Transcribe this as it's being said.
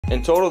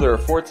In total, there are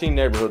 14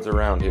 neighborhoods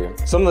around here.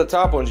 Some of the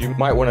top ones you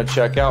might want to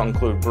check out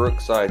include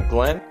Brookside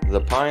Glen,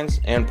 The Pines,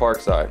 and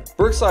Parkside.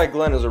 Brookside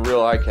Glen is a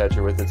real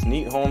eye-catcher with its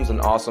neat homes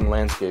and awesome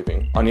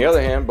landscaping. On the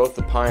other hand, both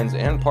The Pines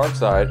and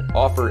Parkside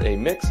offer a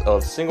mix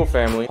of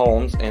single-family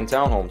homes and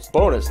townhomes.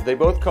 Bonus, they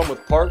both come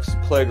with parks,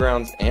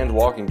 playgrounds, and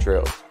walking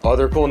trails.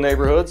 Other cool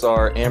neighborhoods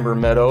are Amber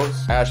Meadows,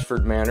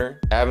 Ashford Manor,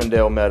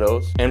 Avondale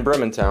Meadows, and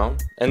Brementown,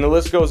 and the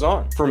list goes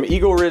on. From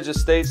Eagle Ridge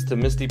Estates to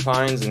Misty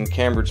Pines and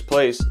Cambridge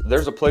Place,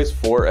 there's a place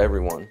for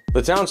everyone.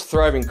 The town's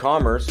thriving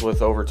commerce,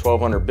 with over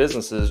 1,200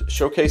 businesses,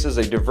 showcases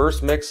a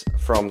diverse mix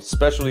from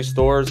specialty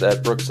stores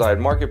at Brookside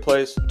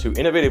Marketplace to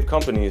innovative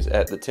companies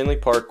at the Tinley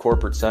Park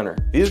Corporate Center.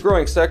 These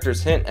growing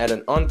sectors hint at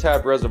an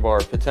untapped reservoir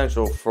of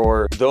potential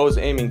for those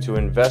aiming to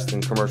invest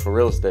in commercial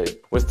real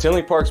estate. With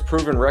Tinley Park's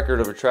proven record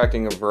of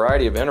attracting a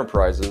variety of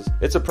enterprises,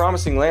 it's a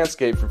promising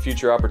landscape for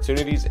future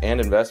opportunities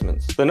and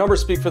investments. The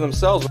numbers speak for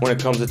themselves when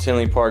it comes to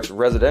Tinley Park's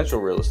residential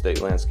real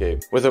estate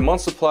landscape. With a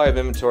month's supply of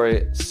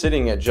inventory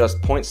sitting at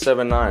just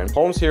 0.79,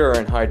 homes here are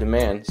in high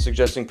demand,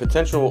 suggesting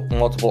potential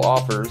multiple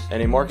offers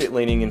and a market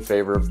leaning in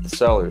favor of the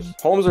sellers.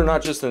 Homes are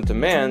not just in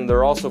demand,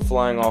 they're also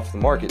flying off the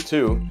market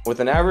too, with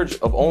an average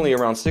of only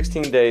around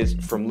 16 days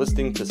from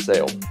listing to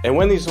sale. And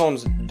when these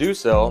homes do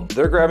sell,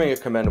 they're grabbing a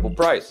commendable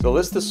price. The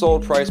list to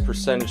sold price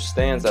percentage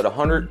stands at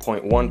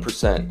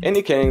 100.1%,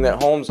 indicating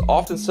that homes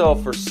often sell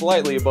for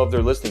slightly above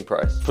their listing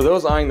price. For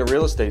those eyeing the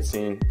real estate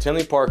scene,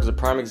 Tinley Park is a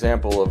prime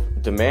example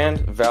of demand,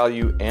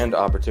 value, and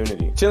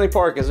opportunity. Tinley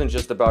Park isn't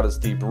just about its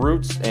deep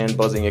roots and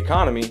buzzing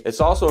economy,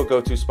 it's also a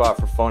go-to spot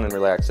for fun and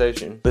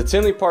relaxation. The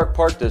Tinley Park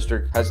Park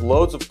District has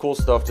loads of cool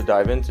stuff to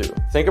dive into.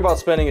 Think about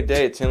spending a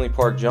day at Tinley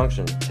Park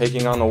Junction,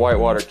 taking on the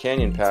Whitewater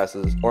Canyon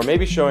passes, or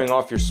maybe showing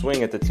off your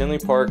swing at the Tinley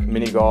Park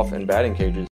mini golf and batting cages.